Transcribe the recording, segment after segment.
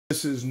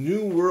This is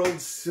New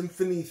World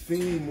Symphony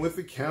theme with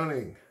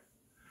accounting.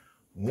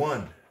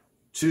 1,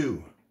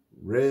 2,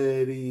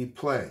 ready,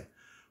 play.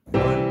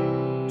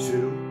 1,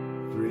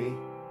 2, 3,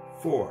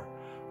 4.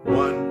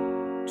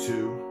 1,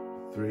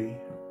 2, 3,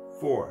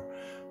 4.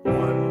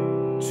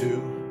 1,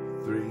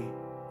 2, 3,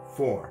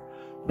 4.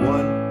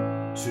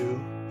 1,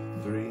 2,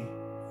 3,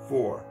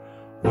 4.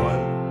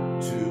 1,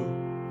 2,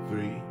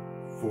 3,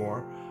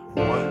 4.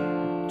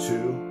 1,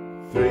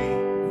 2, 3,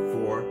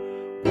 4.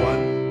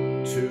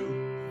 1, 2,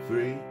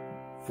 3,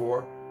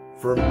 4.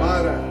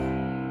 Fermata.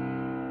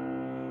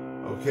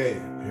 Okay,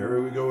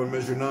 here we go in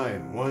measure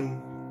 9.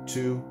 1,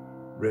 2,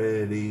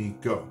 ready,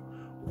 go.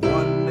 1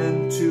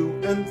 and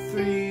 2 and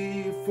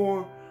 3,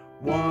 4.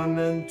 1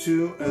 and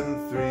 2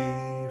 and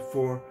 3,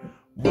 4.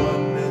 1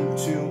 and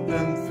 2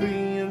 and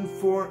 3 and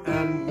 4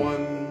 and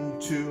 1,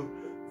 2,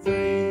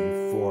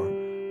 3, 4.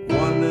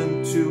 1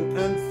 and 2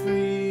 and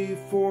 3,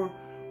 4.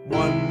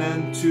 1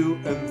 and 2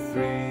 and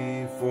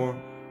 3, 4.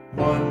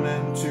 1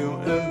 and 2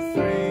 and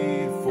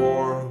 3,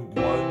 4.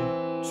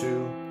 1,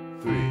 2,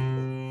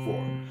 3,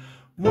 4.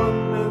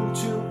 1 and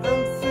 2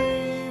 and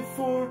 3,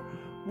 4.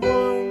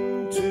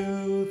 1,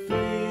 2,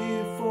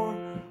 3, 4.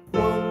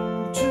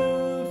 1,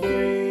 2,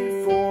 3,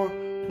 4.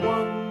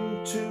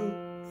 1, 2,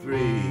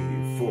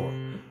 3, 4.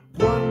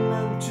 1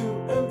 and 2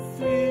 and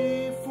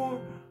 3, 4.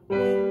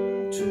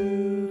 1,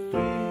 2,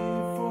 3,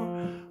 4.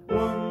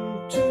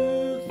 1, 2,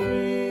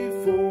 3,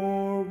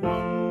 4.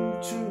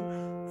 1, 2,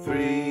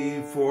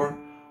 3, 4.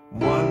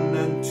 1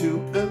 and 2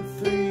 and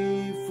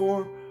 3,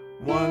 4.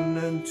 1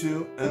 and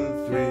 2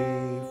 and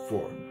 3,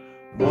 4.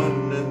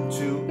 1 and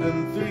 2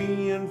 and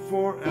 3 and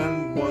 4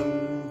 and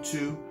 1,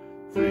 2,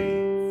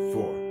 3,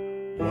 4.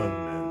 1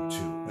 and 2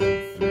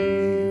 and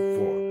 3,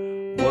 4.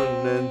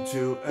 1 and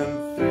 2 and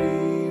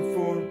 3,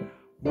 4.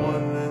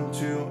 1 and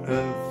 2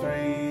 and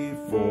 3,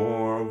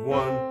 4.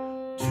 1,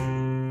 2,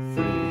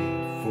 3,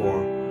 4.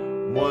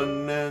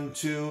 1 and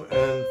 2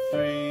 and